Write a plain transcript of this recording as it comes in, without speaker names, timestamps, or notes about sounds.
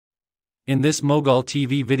In this Mogol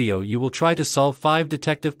TV video you will try to solve 5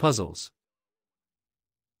 detective puzzles.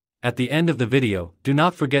 At the end of the video, do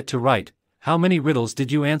not forget to write, how many riddles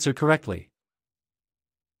did you answer correctly?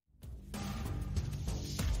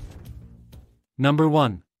 Number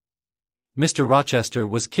 1. Mr. Rochester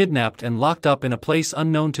was kidnapped and locked up in a place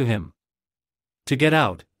unknown to him. To get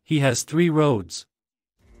out, he has 3 roads.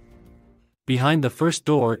 Behind the first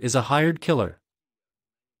door is a hired killer.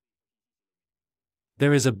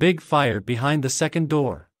 There is a big fire behind the second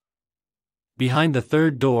door. Behind the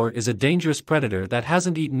third door is a dangerous predator that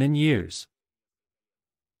hasn't eaten in years.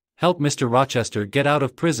 Help Mr. Rochester get out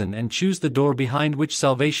of prison and choose the door behind which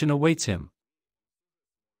salvation awaits him.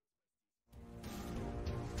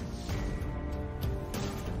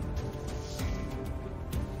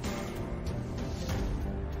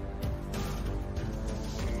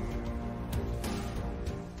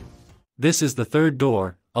 This is the third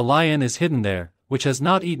door. A lion is hidden there, which has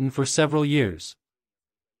not eaten for several years.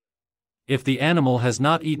 If the animal has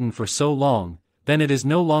not eaten for so long, then it is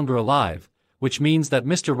no longer alive, which means that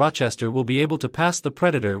Mr. Rochester will be able to pass the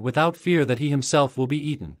predator without fear that he himself will be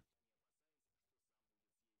eaten.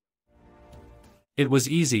 It was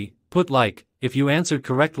easy, put like, if you answered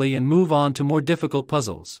correctly and move on to more difficult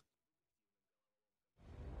puzzles.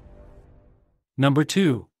 Number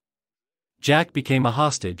 2. Jack became a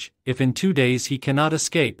hostage. If in 2 days he cannot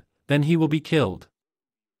escape, then he will be killed.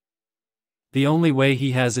 The only way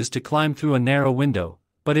he has is to climb through a narrow window,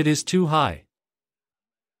 but it is too high.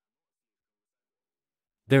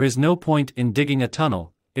 There is no point in digging a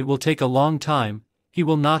tunnel, it will take a long time, he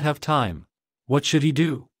will not have time. What should he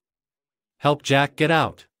do? Help Jack get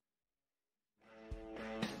out.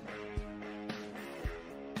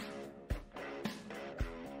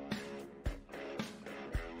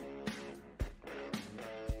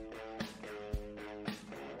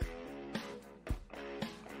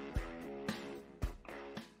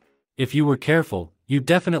 If you were careful, you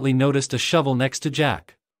definitely noticed a shovel next to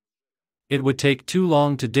Jack. It would take too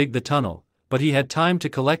long to dig the tunnel, but he had time to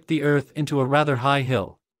collect the earth into a rather high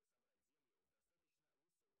hill.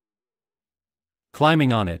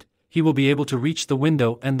 Climbing on it, he will be able to reach the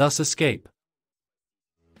window and thus escape.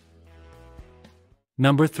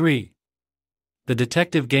 Number 3. The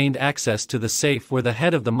detective gained access to the safe where the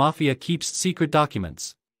head of the mafia keeps secret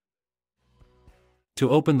documents. To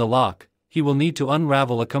open the lock, he will need to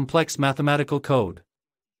unravel a complex mathematical code.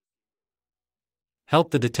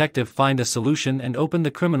 Help the detective find a solution and open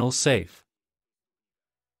the criminal's safe.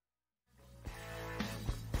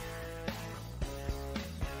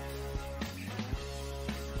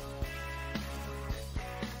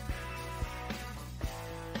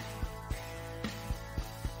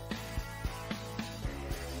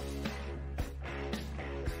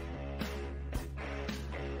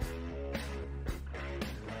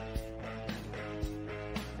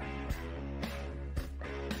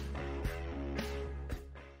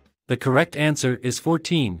 The correct answer is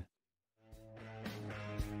 14.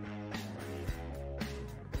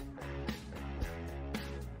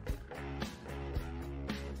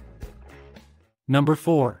 Number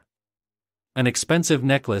 4. An expensive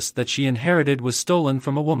necklace that she inherited was stolen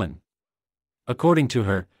from a woman. According to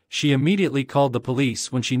her, she immediately called the police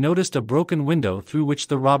when she noticed a broken window through which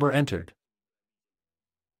the robber entered.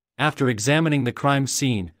 After examining the crime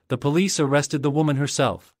scene, the police arrested the woman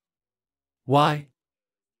herself. Why?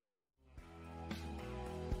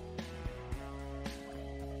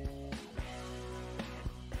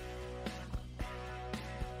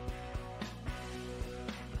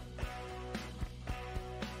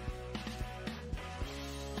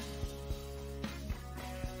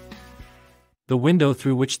 The window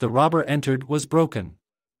through which the robber entered was broken.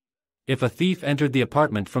 If a thief entered the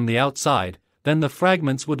apartment from the outside, then the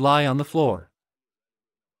fragments would lie on the floor.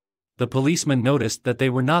 The policeman noticed that they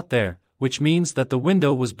were not there, which means that the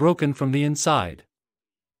window was broken from the inside.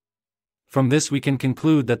 From this we can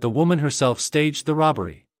conclude that the woman herself staged the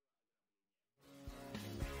robbery.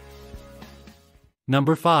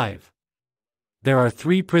 Number 5. There are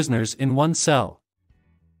 3 prisoners in one cell.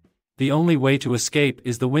 The only way to escape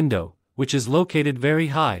is the window, which is located very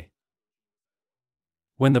high.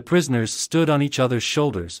 When the prisoners stood on each other's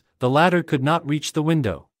shoulders, the ladder could not reach the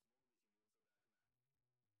window.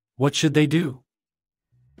 What should they do?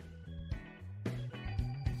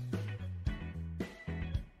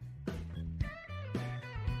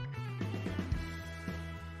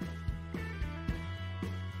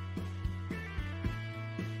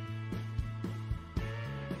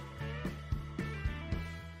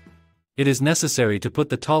 It is necessary to put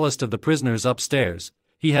the tallest of the prisoners upstairs.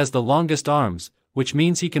 He has the longest arms, which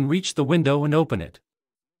means he can reach the window and open it.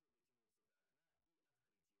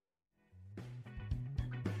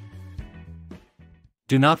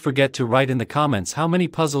 Do not forget to write in the comments how many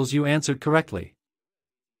puzzles you answered correctly.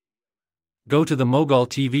 Go to the Mogol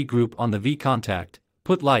TV group on the V-Contact,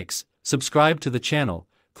 put likes, subscribe to the channel,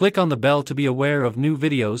 click on the bell to be aware of new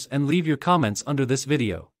videos and leave your comments under this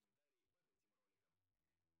video.